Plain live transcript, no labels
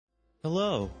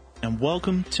Hello, and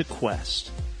welcome to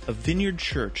Quest, a vineyard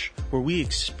church where we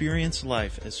experience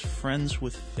life as friends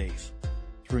with faith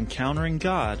through encountering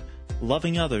God,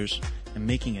 loving others, and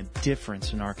making a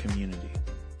difference in our community.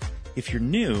 If you're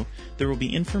new, there will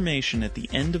be information at the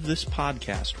end of this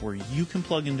podcast where you can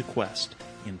plug into Quest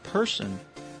in person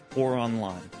or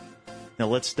online. Now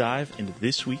let's dive into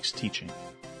this week's teaching.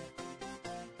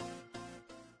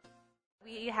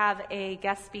 We have a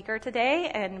guest speaker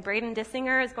today, and Braden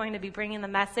Dissinger is going to be bringing the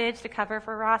message to cover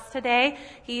for Ross today.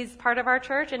 He's part of our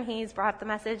church, and he's brought the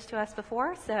message to us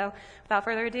before. So without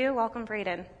further ado, welcome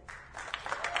Braden.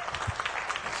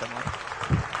 Thanks, Emily.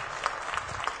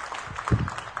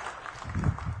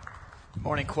 Good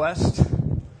morning, Quest.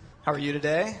 How are you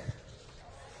today?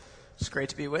 It's great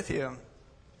to be with you.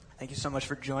 Thank you so much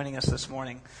for joining us this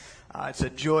morning. It's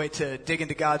a joy to dig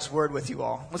into God's Word with you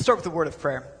all. Let's start with a word of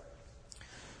prayer.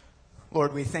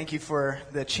 Lord, we thank you for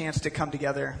the chance to come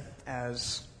together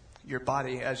as your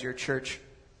body, as your church,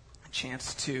 a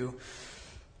chance to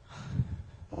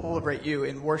celebrate you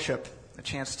in worship, a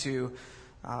chance to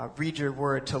read your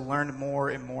word, to learn more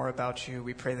and more about you.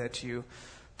 We pray that you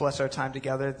bless our time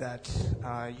together, that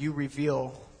you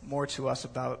reveal more to us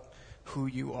about who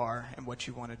you are and what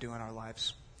you want to do in our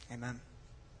lives. Amen.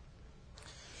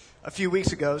 A few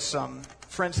weeks ago, some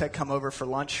friends had come over for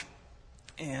lunch.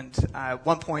 And at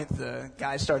one point, the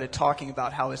guy started talking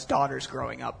about how his daughter's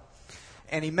growing up.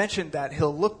 And he mentioned that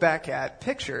he'll look back at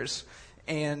pictures,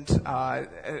 and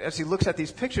as he looks at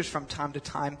these pictures from time to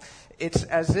time, it's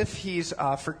as if he's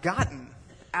forgotten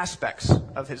aspects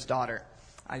of his daughter.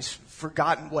 He's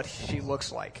forgotten what she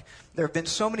looks like. There have been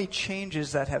so many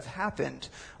changes that have happened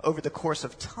over the course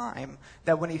of time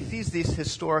that when he sees these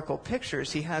historical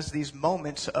pictures, he has these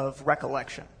moments of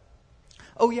recollection.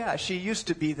 Oh yeah, she used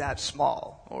to be that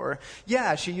small. Or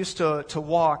yeah, she used to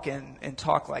walk and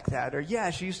talk like that. Or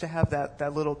yeah, she used to have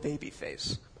that little baby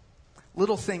face.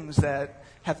 Little things that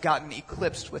have gotten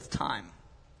eclipsed with time.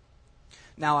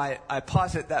 Now I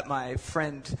posit that my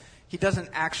friend, he doesn't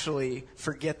actually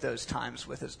forget those times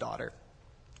with his daughter.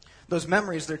 Those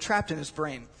memories, they're trapped in his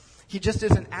brain. He just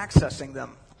isn't accessing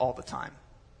them all the time.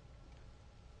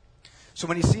 So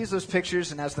when he sees those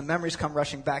pictures and as the memories come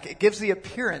rushing back, it gives the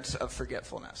appearance of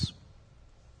forgetfulness.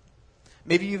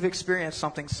 Maybe you've experienced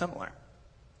something similar.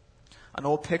 An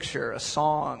old picture, a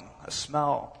song, a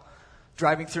smell,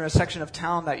 driving through a section of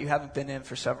town that you haven't been in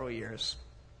for several years.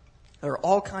 There are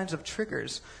all kinds of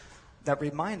triggers that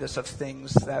remind us of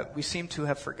things that we seem to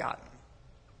have forgotten.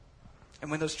 And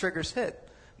when those triggers hit,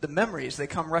 the memories, they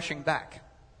come rushing back.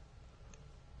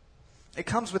 It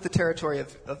comes with the territory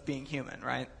of being human,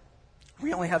 right?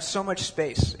 We only have so much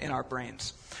space in our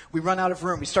brains. We run out of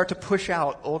room. We start to push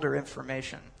out older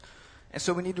information. And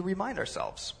so we need to remind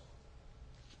ourselves.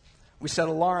 We set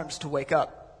alarms to wake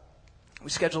up.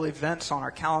 We schedule events on our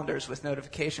calendars with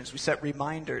notifications. We set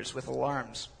reminders with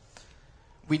alarms.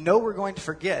 We know we're going to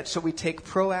forget, so we take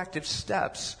proactive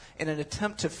steps in an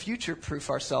attempt to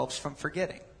future-proof ourselves from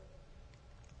forgetting.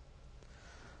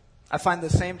 I find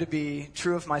the same to be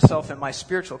true of myself and my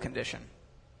spiritual condition.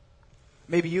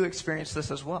 Maybe you experience this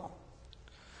as well.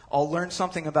 I'll learn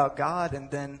something about God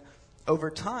and then over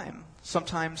time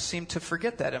sometimes seem to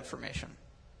forget that information.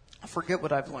 I forget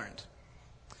what I've learned.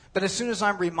 But as soon as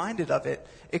I'm reminded of it,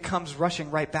 it comes rushing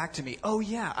right back to me. Oh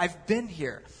yeah, I've been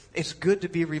here. It's good to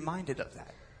be reminded of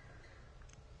that.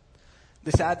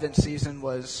 This Advent season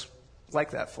was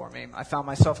like that for me. I found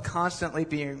myself constantly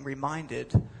being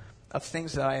reminded of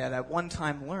things that I had at one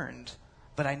time learned,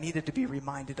 but I needed to be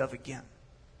reminded of again.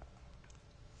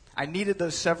 I needed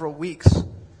those several weeks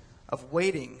of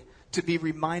waiting to be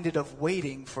reminded of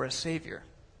waiting for a Savior.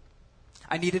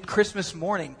 I needed Christmas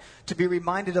morning to be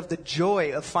reminded of the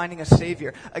joy of finding a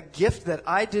Savior, a gift that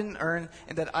I didn't earn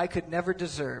and that I could never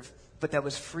deserve, but that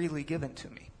was freely given to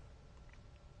me.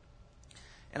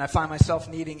 And I find myself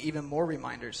needing even more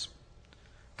reminders.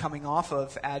 Coming off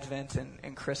of Advent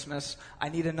and Christmas, I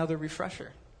need another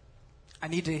refresher. I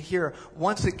need to hear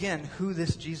once again who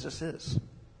this Jesus is.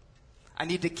 I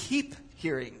need to keep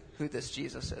hearing who this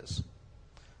Jesus is.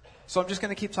 So I'm just going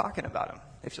to keep talking about him,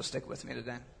 if you'll stick with me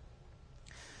today.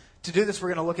 To do this, we're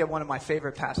going to look at one of my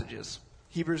favorite passages,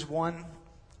 Hebrews 1,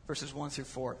 verses 1 through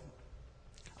 4.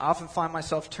 I often find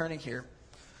myself turning here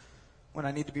when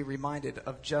I need to be reminded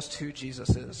of just who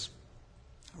Jesus is.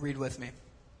 Read with me.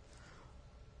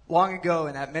 Long ago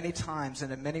and at many times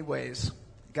and in many ways,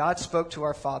 God spoke to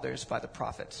our fathers by the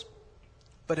prophets.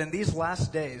 But in these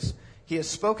last days, he has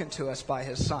spoken to us by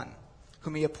his Son,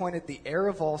 whom he appointed the heir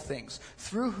of all things,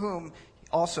 through whom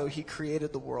also he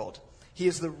created the world. He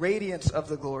is the radiance of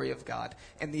the glory of God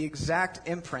and the exact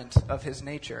imprint of his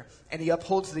nature, and he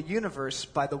upholds the universe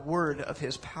by the word of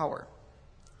his power.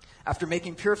 After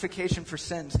making purification for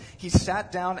sins, he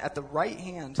sat down at the right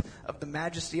hand of the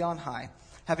Majesty on high,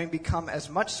 having become as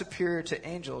much superior to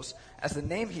angels as the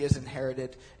name he has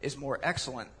inherited is more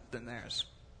excellent than theirs.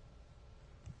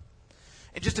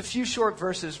 In just a few short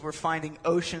verses, we're finding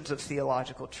oceans of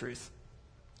theological truth.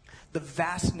 The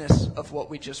vastness of what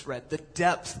we just read, the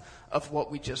depth of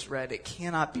what we just read, it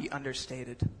cannot be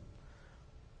understated.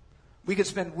 We could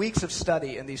spend weeks of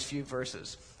study in these few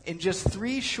verses. In just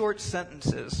 3 short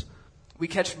sentences, we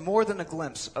catch more than a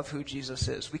glimpse of who Jesus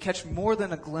is. We catch more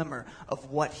than a glimmer of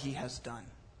what he has done.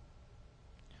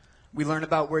 We learn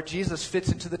about where Jesus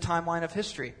fits into the timeline of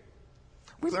history.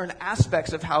 We learn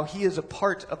aspects of how he is a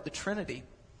part of the Trinity.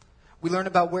 We learn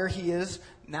about where he is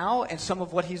now and some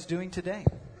of what he's doing today.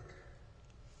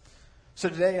 So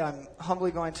today I'm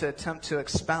humbly going to attempt to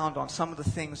expound on some of the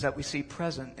things that we see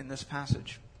present in this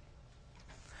passage.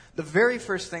 The very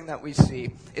first thing that we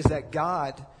see is that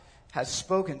God has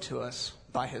spoken to us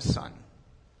by his Son.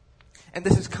 And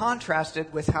this is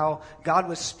contrasted with how God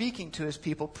was speaking to his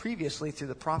people previously through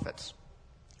the prophets.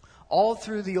 All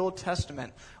through the Old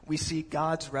Testament, we see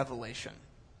God's revelation.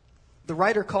 The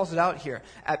writer calls it out here.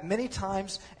 At many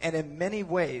times and in many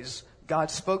ways,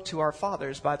 God spoke to our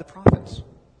fathers by the prophets.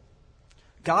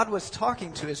 God was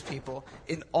talking to his people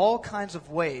in all kinds of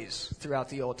ways throughout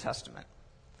the Old Testament.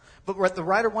 But what the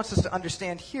writer wants us to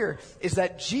understand here is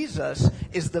that Jesus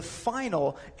is the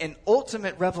final and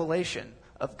ultimate revelation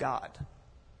of God.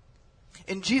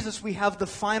 In Jesus, we have the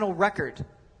final record,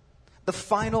 the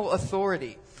final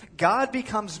authority. God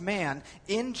becomes man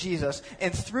in Jesus,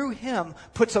 and through him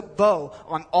puts a bow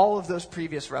on all of those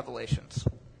previous revelations.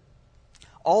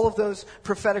 All of those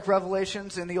prophetic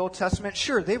revelations in the Old Testament,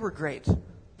 sure, they were great.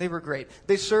 They were great.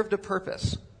 They served a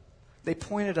purpose. They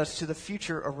pointed us to the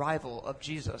future arrival of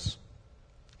Jesus.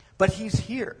 But he's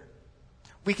here.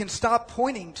 We can stop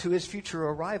pointing to his future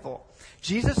arrival.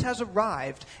 Jesus has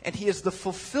arrived, and he is the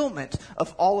fulfillment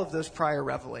of all of those prior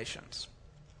revelations.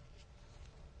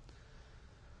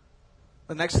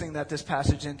 The next thing that this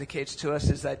passage indicates to us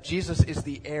is that Jesus is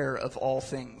the heir of all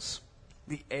things.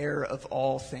 The heir of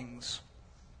all things.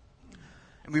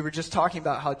 And we were just talking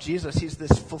about how Jesus, he's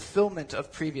this fulfillment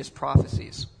of previous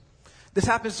prophecies. This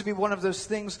happens to be one of those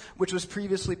things which was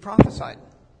previously prophesied.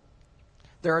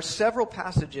 There are several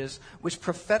passages which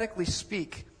prophetically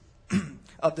speak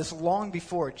of this long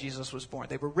before Jesus was born.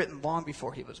 They were written long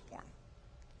before he was born.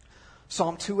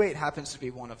 Psalm 2:8 happens to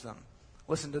be one of them.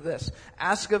 Listen to this.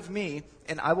 Ask of me,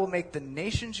 and I will make the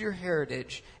nations your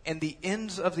heritage, and the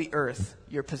ends of the earth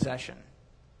your possession.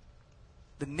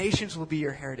 The nations will be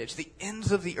your heritage. The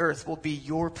ends of the earth will be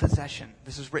your possession.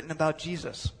 This is written about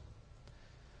Jesus.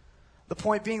 The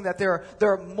point being that there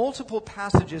are multiple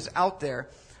passages out there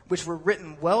which were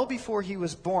written well before he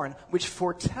was born, which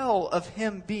foretell of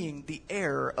him being the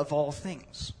heir of all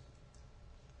things.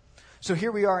 So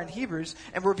here we are in Hebrews,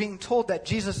 and we're being told that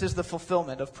Jesus is the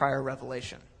fulfillment of prior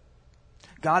revelation.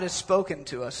 God has spoken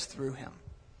to us through him.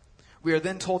 We are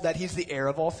then told that he's the heir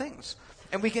of all things.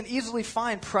 And we can easily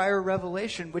find prior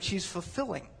revelation which he's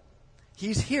fulfilling.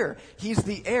 He's here. He's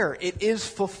the heir. It is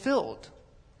fulfilled.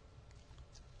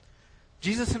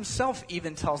 Jesus himself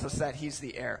even tells us that he's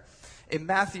the heir. In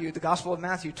Matthew, the Gospel of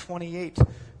Matthew 28,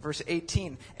 verse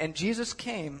 18, and Jesus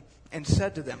came and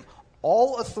said to them,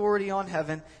 all authority on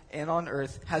heaven and on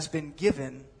earth has been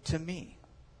given to me.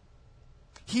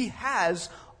 He has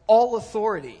all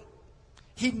authority.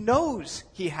 He knows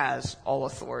he has all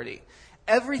authority.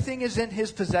 Everything is in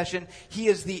his possession. He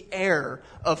is the heir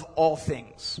of all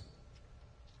things.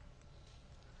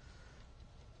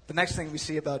 The next thing we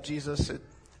see about Jesus, it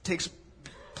takes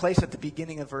place at the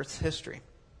beginning of Earth's history.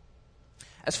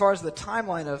 As far as the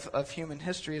timeline of human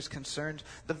history is concerned,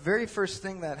 the very first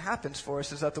thing that happens for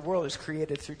us is that the world is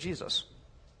created through Jesus.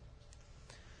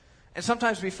 And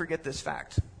sometimes we forget this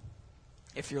fact.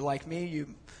 If you're like me,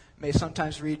 you may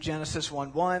sometimes read Genesis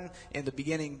 1:1, in the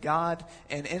beginning God,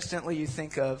 and instantly you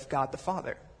think of God the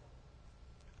Father.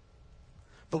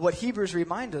 But what Hebrews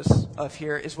remind us of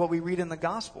here is what we read in the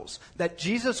Gospels, that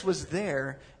Jesus was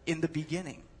there in the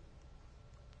beginning.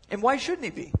 And why shouldn't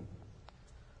he be?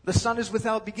 The Son is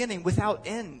without beginning, without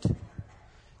end,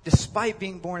 despite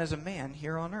being born as a man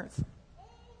here on earth.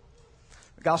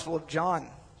 The Gospel of John,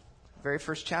 very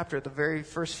first chapter, the very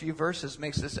first few verses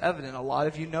makes this evident. A lot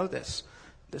of you know this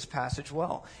passage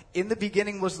well. In the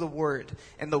beginning was the Word,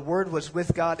 and the Word was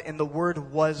with God, and the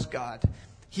Word was God.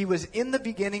 He was in the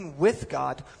beginning with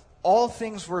God. All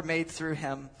things were made through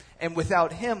him, and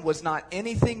without him was not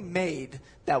anything made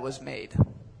that was made.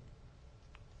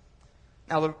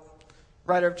 Now, the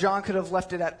writer of John could have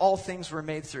left it at all things were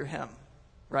made through him,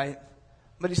 right?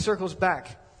 But he circles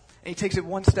back and he takes it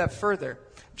one step further,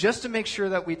 just to make sure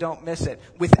that we don't miss it.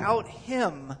 Without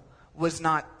him was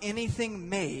not anything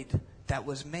made that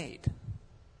was made.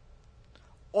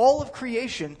 All of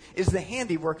creation is the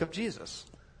handiwork of Jesus.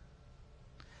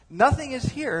 Nothing is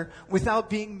here without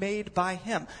being made by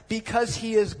him, because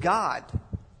he is God.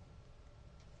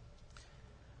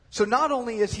 So not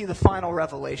only is he the final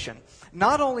revelation,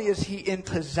 not only is he in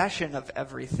possession of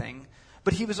everything,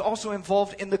 but he was also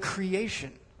involved in the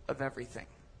creation of everything.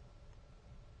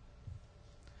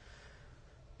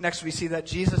 Next, we see that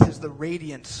Jesus is the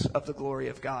radiance of the glory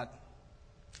of God.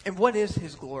 And what is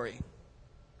his glory?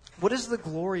 What is the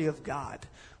glory of God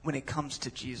when it comes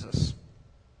to Jesus?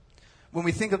 When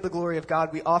we think of the glory of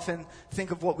God, we often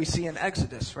think of what we see in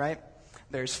Exodus, right?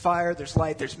 There's fire, there's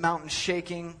light, there's mountains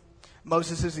shaking.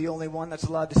 Moses is the only one that's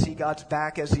allowed to see God's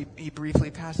back as he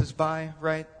briefly passes by,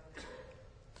 right?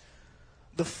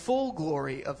 The full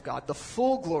glory of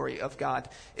God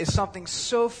is something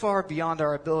so far beyond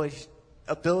our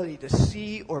ability to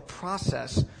see or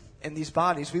process in these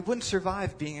bodies, we wouldn't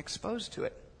survive being exposed to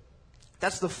it.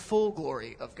 That's the full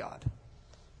glory of God.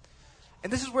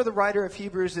 And this is where the writer of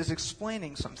Hebrews is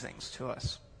explaining some things to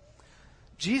us.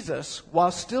 Jesus,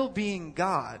 while still being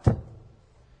God,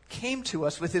 came to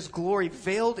us with his glory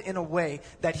veiled in a way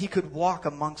that he could walk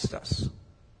amongst us.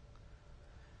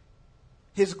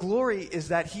 His glory is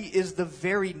that he is the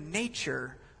very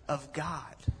nature of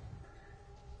God.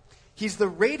 He's the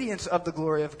radiance of the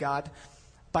glory of God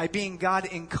by being God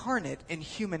incarnate in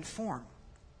human form.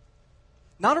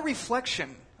 Not a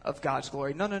reflection of God's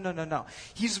glory. No.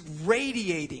 He's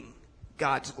radiating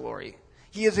God's glory.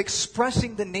 He is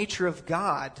expressing the nature of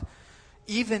God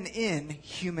even in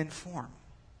human form.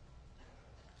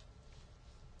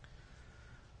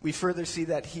 We further see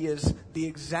that he is the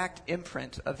exact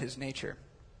imprint of his nature.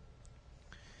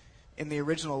 In the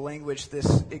original language,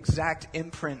 this exact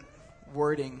imprint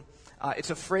wording, it's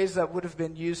a phrase that would have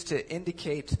been used to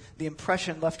indicate the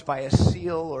impression left by a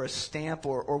seal or a stamp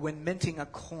or when minting a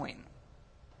coin.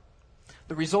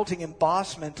 The resulting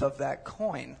embossment of that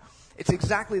coin, it's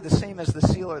exactly the same as the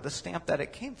seal or the stamp that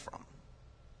it came from.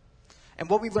 And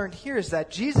what we learned here is that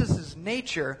Jesus'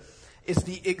 nature is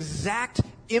the exact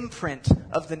imprint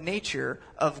of the nature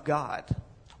of God.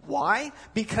 Why?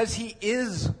 Because he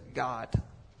is God.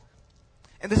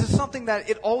 And this is something that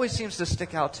it always seems to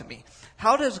stick out to me.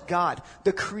 How does God,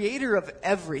 the creator of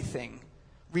everything,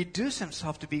 reduce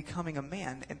himself to becoming a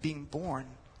man and being born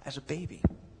as a baby?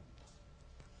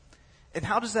 And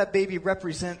how does that baby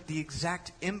represent the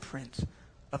exact imprint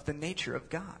of the nature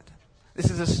of God? This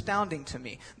is astounding to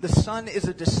me. The Son is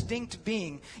a distinct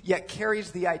being, yet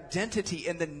carries the identity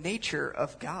and the nature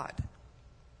of God.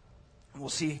 And we'll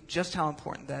see just how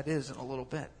important that is in a little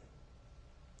bit.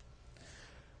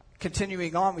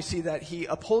 Continuing on, we see that he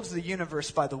upholds the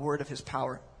universe by the word of his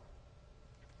power.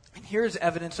 And here's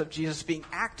evidence of Jesus being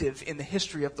active in the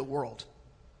history of the world.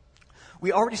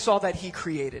 We already saw that he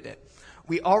created it.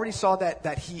 We already saw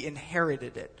that he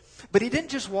inherited it. But he didn't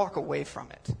just walk away from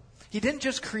it. He didn't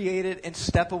just create it and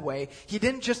step away. He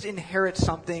didn't just inherit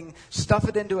something, stuff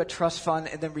it into a trust fund,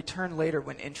 and then return later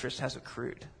when interest has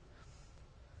accrued.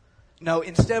 No,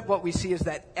 instead what we see is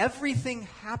that everything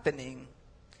happening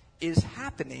is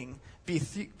happening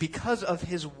because of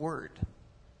his word.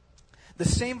 The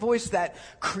same voice that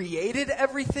created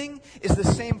everything is the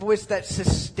same voice that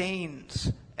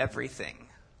sustains everything.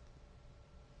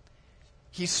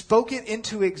 He spoke it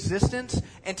into existence,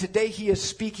 and today he is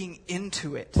speaking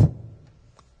into it.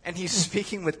 And he's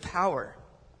speaking with power.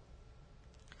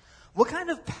 What kind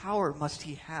of power must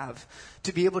he have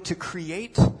to be able to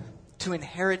create, to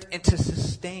inherit, and to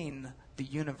sustain the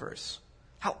universe?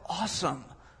 How awesome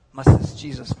must this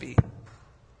Jesus be?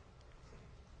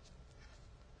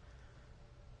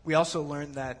 We also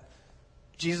learn that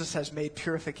Jesus has made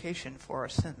purification for our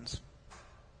sins.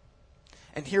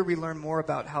 And here we learn more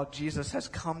about how Jesus has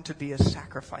come to be a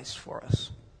sacrifice for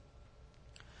us.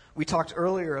 We talked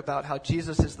earlier about how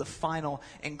Jesus is the final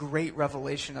and great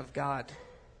revelation of God.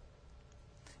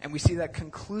 And we see that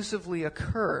conclusively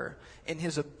occur in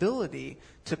his ability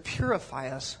to purify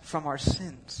us from our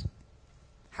sins.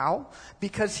 How?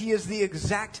 Because he is the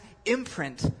exact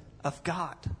imprint of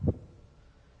God.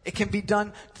 It can be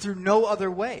done through no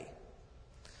other way.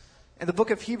 In the book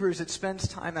of Hebrews, it spends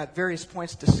time at various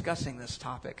points discussing this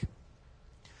topic.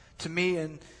 To me,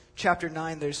 in chapter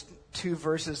 9, there's 2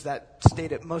 verses that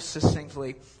state it most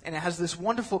succinctly. And it has this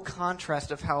wonderful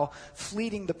contrast of how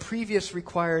fleeting the previous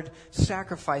required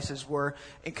sacrifices were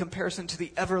in comparison to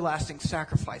the everlasting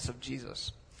sacrifice of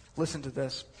Jesus. Listen to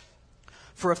this.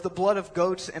 For if the blood of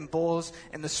goats and bulls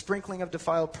and the sprinkling of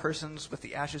defiled persons with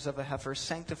the ashes of a heifer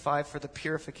sanctify for the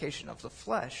purification of the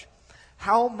flesh,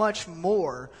 how much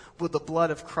more will the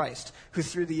blood of Christ, who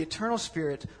through the eternal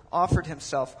Spirit offered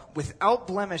himself without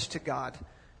blemish to God,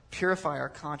 purify our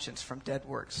conscience from dead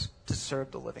works to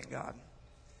serve the living God?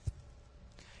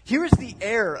 Here is the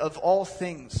heir of all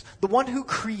things, the one who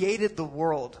created the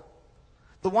world,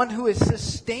 the one who is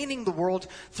sustaining the world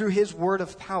through his word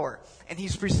of power. And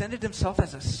he's presented himself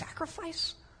as a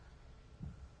sacrifice?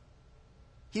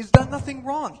 He's done nothing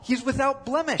wrong. He's without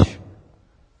blemish.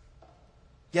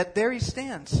 Yet there he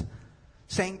stands,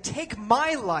 saying, take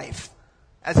my life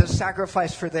as a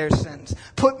sacrifice for their sins.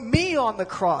 Put me on the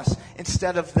cross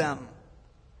instead of them.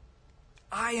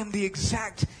 I am the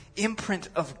exact imprint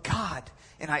of God,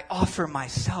 and I offer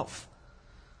myself.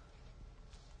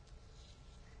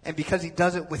 And because he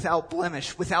does it without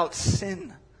blemish, without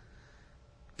sin,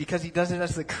 because he does it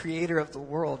as the creator of the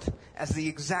world, as the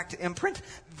exact imprint,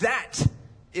 that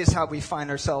is how we find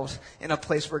ourselves in a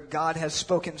place where God has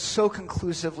spoken so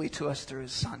conclusively to us through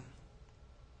his Son.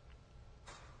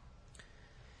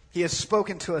 He has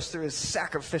spoken to us through his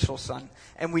sacrificial Son,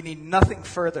 and we need nothing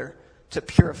further to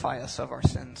purify us of our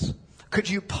sins. Could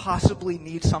you possibly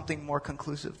need something more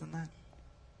conclusive than that?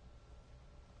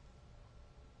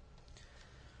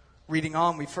 Reading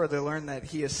on, we further learn that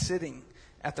he is sitting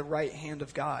at the right hand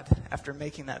of God after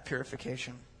making that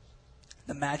purification.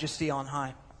 The majesty on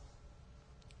high.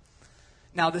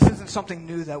 Now, this isn't something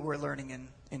new that we're learning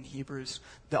in Hebrews.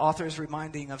 The author is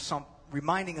reminding us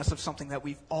of something that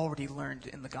we've already learned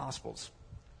in the Gospels.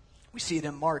 We see it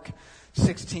in Mark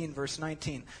 16, verse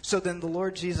 19. So then the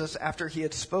Lord Jesus, after he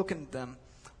had spoken to them,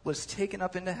 was taken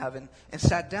up into heaven and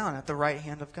sat down at the right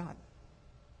hand of God.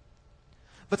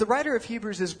 But the writer of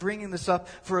Hebrews is bringing this up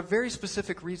for a very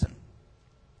specific reason.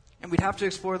 And we'd have to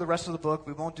explore the rest of the book.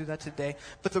 We won't do that today.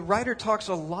 But the writer talks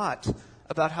a lot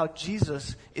about how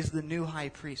Jesus is the new high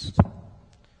priest.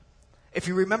 If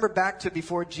you remember back to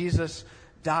before Jesus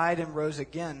died and rose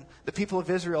again, the people of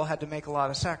Israel had to make a lot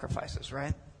of sacrifices,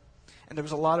 right? And there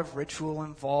was a lot of ritual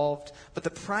involved. But the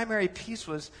primary piece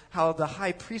was how the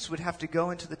high priest would have to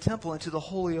go into the temple, into the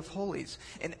Holy of Holies.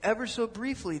 And ever so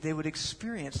briefly, they would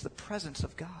experience the presence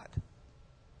of God.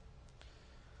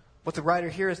 What the writer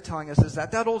here is telling us is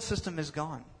that old system is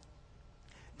gone.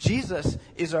 Jesus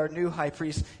is our new high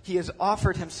priest. He has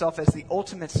offered himself as the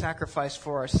ultimate sacrifice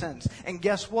for our sins. And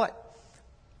guess what?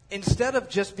 Instead of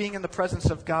just being in the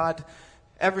presence of God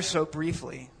ever so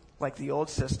briefly, like the old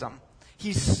system,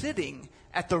 he's sitting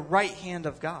at the right hand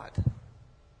of God.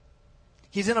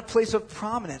 He's in a place of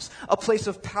prominence, a place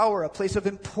of power, a place of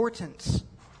importance.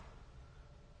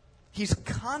 He's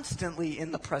constantly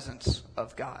in the presence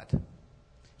of God.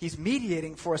 He's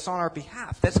mediating for us on our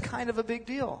behalf. That's kind of a big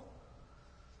deal.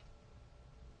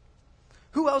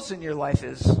 Who else in your life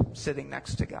is sitting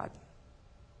next to God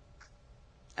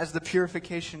as the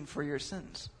purification for your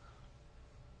sins?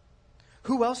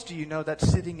 Who else do you know that's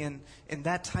sitting in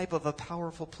that type of a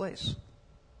powerful place?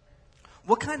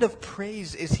 What kind of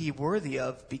praise is he worthy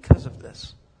of because of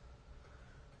this?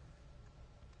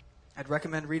 I'd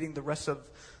recommend reading the rest of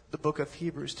the book of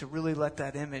Hebrews to really let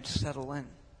that image settle in.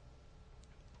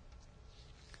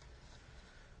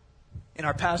 In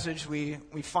our passage, we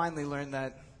finally learn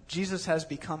that Jesus has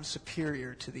become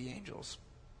superior to the angels.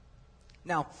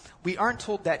 Now, we aren't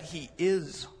told that he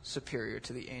is superior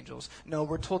to the angels. No,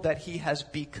 we're told that he has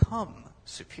become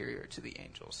superior to the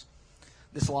angels.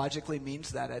 This logically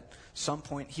means that at some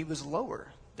point he was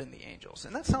lower than the angels.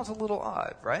 And that sounds a little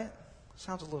odd, right?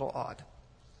 Sounds a little odd.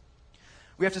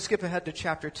 We have to skip ahead to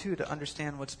chapter 2 to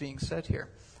understand what's being said here.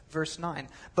 Verse 9,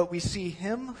 but we see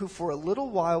him who for a little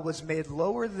while was made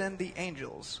lower than the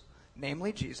angels,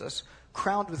 namely Jesus,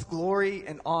 crowned with glory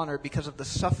and honor because of the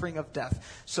suffering of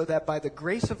death, so that by the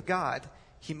grace of God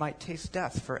he might taste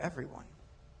death for everyone.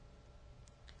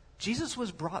 Jesus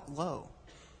was brought low.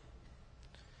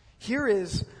 Here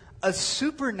is a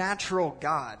supernatural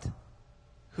God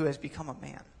who has become a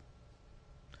man.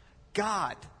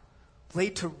 God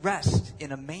laid to rest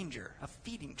in a manger, a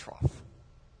feeding trough.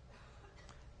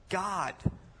 God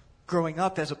growing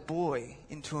up as a boy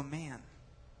into a man.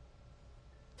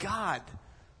 God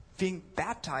being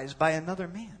baptized by another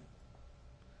man.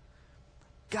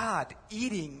 God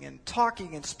eating and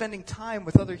talking and spending time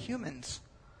with other humans.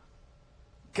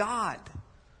 God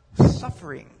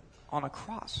suffering on a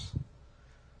cross.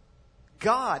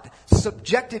 God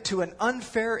subjected to an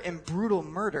unfair and brutal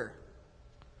murder.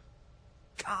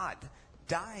 God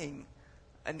dying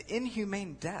an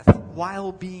inhumane death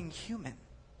while being human.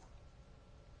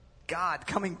 God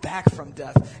coming back from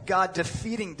death, God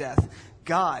defeating death,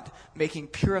 God making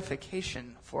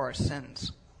purification for our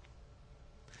sins.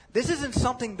 This isn't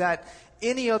something that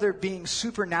any other being,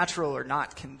 supernatural or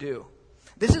not, can do.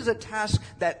 This is a task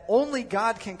that only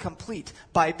God can complete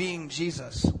by being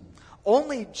Jesus.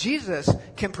 Only Jesus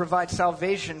can provide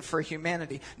salvation for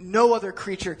humanity. No other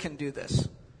creature can do this.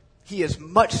 He is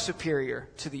much superior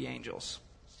to the angels.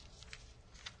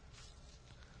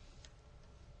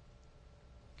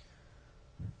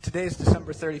 Today is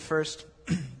December 31st.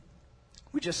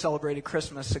 We just celebrated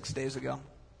Christmas 6 days ago.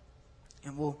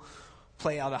 And we'll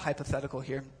play out a hypothetical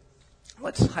here.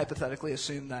 Let's hypothetically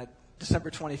assume that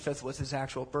December 25th was his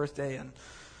actual birthday, and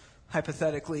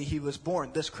hypothetically he was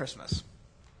born this Christmas.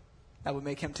 That would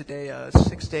make him today a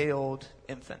 6-day-old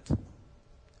infant.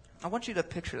 I want you to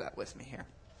picture that with me here.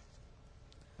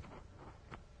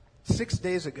 6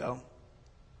 days ago,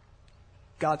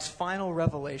 God's final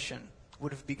revelation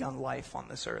would have begun life on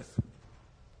this earth.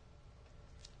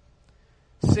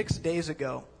 6 days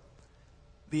ago,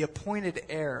 the appointed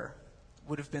heir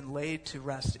would have been laid to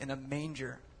rest in a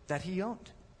manger that he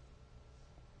owned.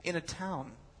 In a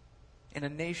town, in a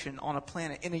nation, on a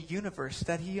planet, in a universe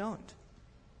that he owned.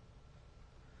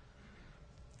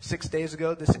 6 days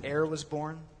ago, this heir was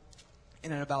born,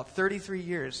 and in about 33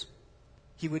 years,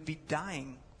 he would be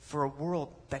dying for a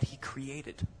world that he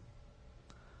created.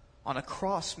 On a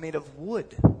cross made of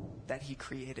wood that he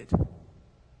created.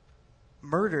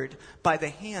 Murdered by the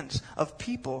hands of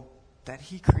people that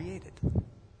he created.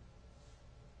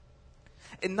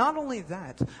 And not only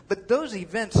that, but those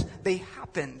events, they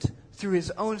happened through his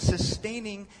own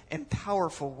sustaining and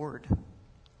powerful word.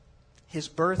 His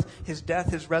birth, his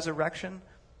death, his resurrection,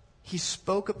 he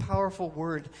spoke a powerful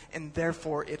word, and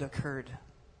therefore it occurred.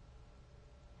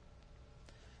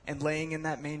 And laying in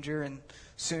that manger and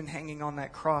soon hanging on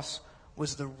that cross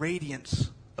was the radiance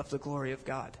of the glory of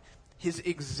God, his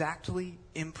exactly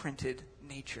imprinted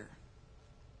nature.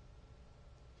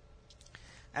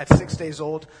 At 6 days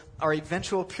old, our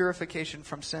eventual purification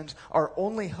from sins, our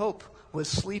only hope was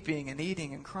sleeping and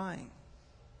eating and crying.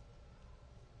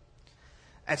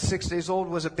 At 6 days old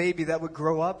was a baby that would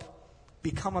grow up,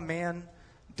 become a man,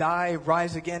 die,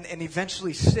 rise again, and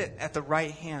eventually sit at the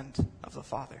right hand of the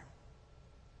Father.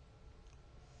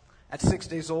 At 6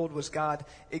 days old was God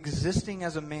existing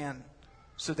as a man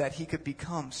so that he could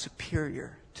become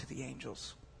superior to the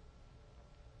angels.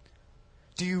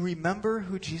 Do you remember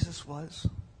who Jesus was?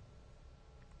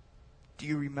 Do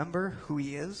you remember who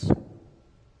he is?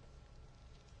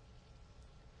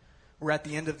 We're at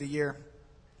the end of the year.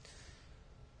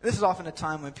 This is often a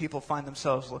time when people find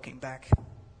themselves looking back,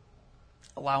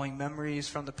 allowing memories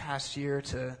from the past year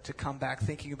to come back,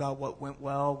 thinking about what went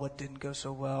well, what didn't go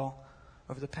so well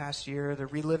over the past year. They're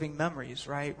reliving memories,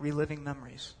 right? Reliving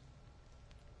memories.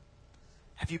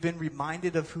 Have you been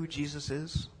reminded of who Jesus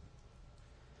is?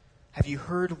 Have you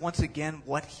heard once again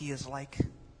what he is like?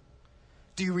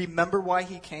 Do you remember why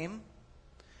he came?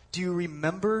 Do you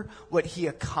remember what he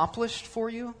accomplished for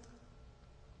you?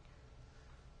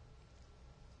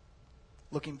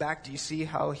 Looking back, do you see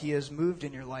how he has moved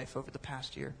in your life over the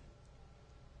past year?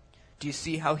 Do you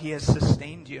see how he has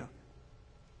sustained you?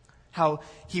 How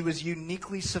he was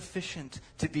uniquely sufficient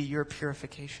to be your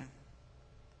purification?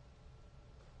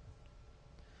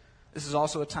 This is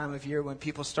also a time of year when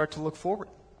people start to look forward.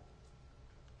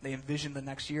 They envision the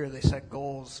next year. They set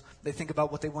goals. They think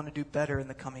about what they want to do better in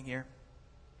the coming year.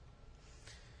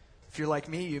 If you're like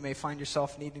me, you may find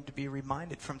yourself needing to be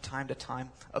reminded from time to time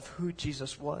of who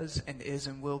Jesus was and is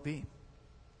and will be.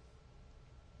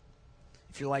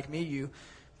 If you're like me, you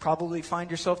probably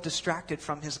find yourself distracted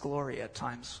from his glory at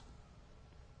times.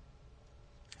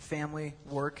 Family,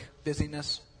 work,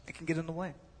 busyness, it can get in the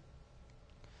way.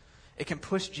 It can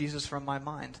push Jesus from my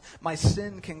mind. My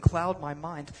sin can cloud my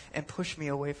mind and push me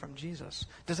away from Jesus.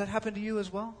 Does that happen to you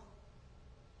as well?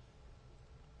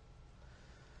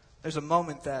 There's a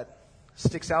moment that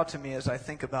sticks out to me as I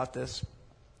think about this.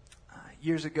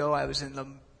 Years ago, I was in the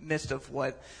midst of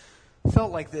what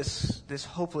felt like this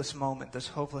hopeless moment, this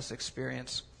hopeless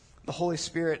experience. The Holy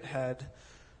Spirit had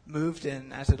moved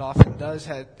in, as it often does,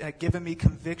 had given me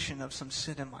conviction of some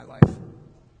sin in my life.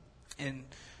 And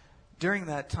during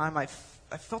that time, I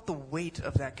felt the weight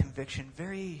of that conviction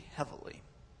very heavily.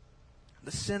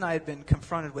 The sin I had been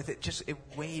confronted with, it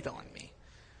weighed on me.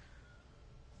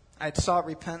 I had sought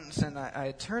repentance and I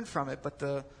had turned from it, but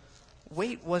the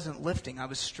weight wasn't lifting. I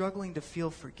was struggling to feel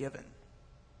forgiven.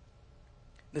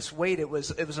 This weight, it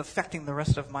was affecting the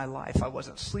rest of my life. I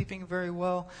wasn't sleeping very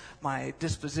well. My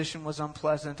disposition was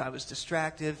unpleasant. I was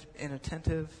distracted,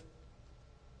 inattentive.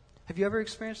 Have you ever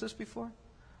experienced this before?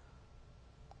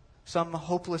 some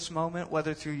hopeless moment,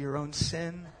 whether through your own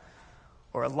sin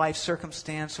or a life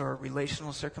circumstance or a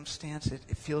relational circumstance,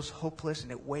 it feels hopeless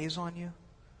and it weighs on you.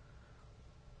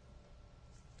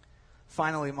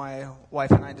 Finally, my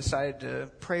wife and I decided to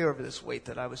pray over this weight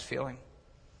that I was feeling.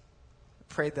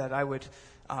 Prayed that I would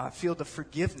feel the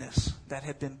forgiveness that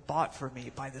had been bought for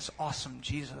me by this awesome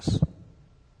Jesus.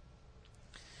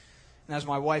 And as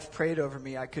my wife prayed over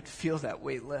me, I could feel that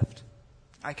weight lift.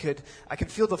 I could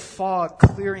feel the fog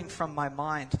clearing from my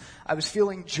mind. I was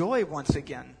feeling joy once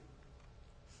again.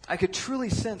 I could truly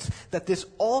sense that this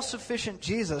all-sufficient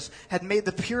Jesus had made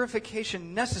the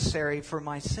purification necessary for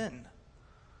my sin.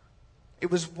 It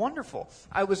was wonderful.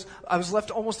 I was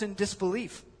left almost in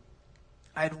disbelief.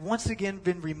 I had once again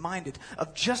been reminded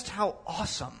of just how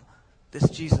awesome this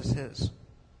Jesus is.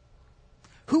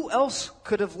 Who else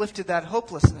could have lifted that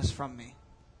hopelessness from me?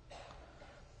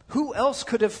 Who else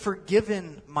could have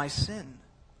forgiven my sin?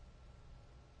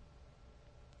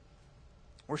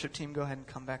 Worship team, go ahead and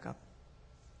come back up.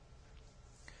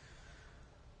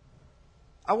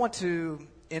 I want to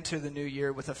enter the new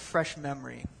year with a fresh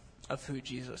memory of who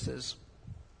Jesus is.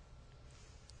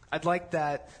 I'd like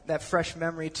that fresh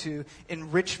memory to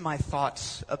enrich my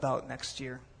thoughts about next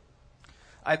year.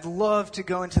 I'd love to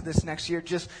go into this next year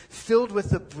just filled to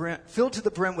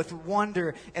the brim with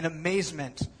wonder and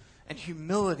amazement and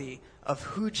humility of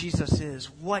who Jesus is,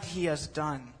 what he has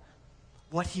done,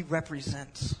 what he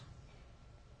represents.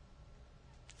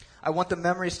 I want the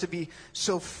memories to be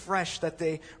so fresh that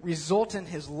they result in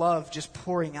his love just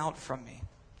pouring out from me.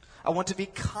 I want to be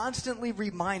constantly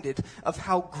reminded of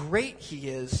how great he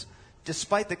is,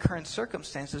 despite the current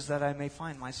circumstances that I may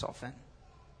find myself in.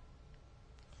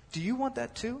 Do you want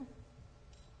that too?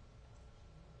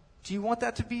 Do you want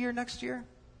that to be your next year?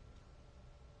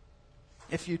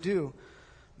 If you do,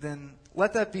 then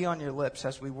let that be on your lips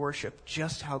as we worship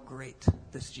just how great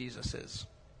this Jesus is.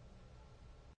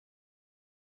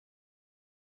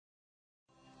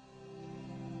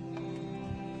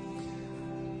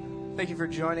 Thank you for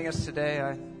joining us today.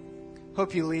 I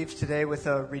hope you leave today with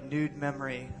a renewed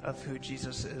memory of who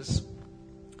Jesus is.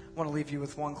 I want to leave you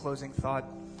with one closing thought.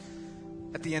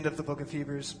 At the end of the book of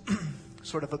Hebrews,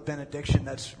 sort of a benediction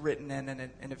that's written in,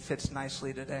 and it fits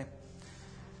nicely today.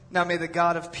 Now may the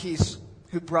God of peace,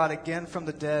 who brought again from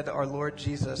the dead our Lord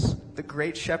Jesus, the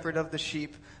great shepherd of the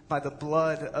sheep, by the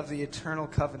blood of the eternal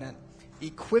covenant,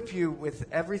 equip you with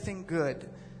everything good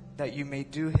that you may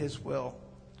do his will,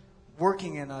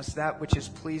 working in us that which is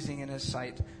pleasing in his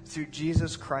sight, through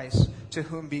Jesus Christ, to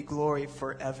whom be glory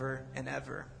forever and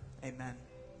ever. Amen.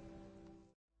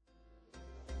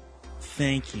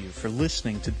 Thank you for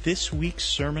listening to this week's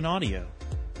sermon audio.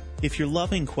 If you're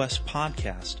loving Quest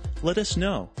Podcast, let us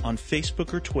know on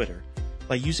Facebook or Twitter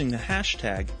by using the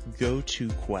hashtag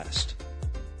 #GoToQuest.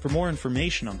 For more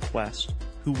information on Quest,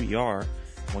 who we are,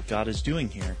 and what God is doing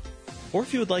here, or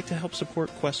if you would like to help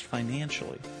support Quest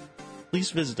financially,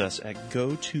 please visit us at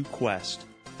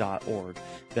gotoquest.org.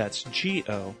 That's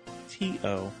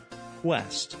GOTO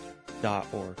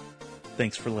Quest.org.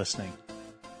 Thanks for listening.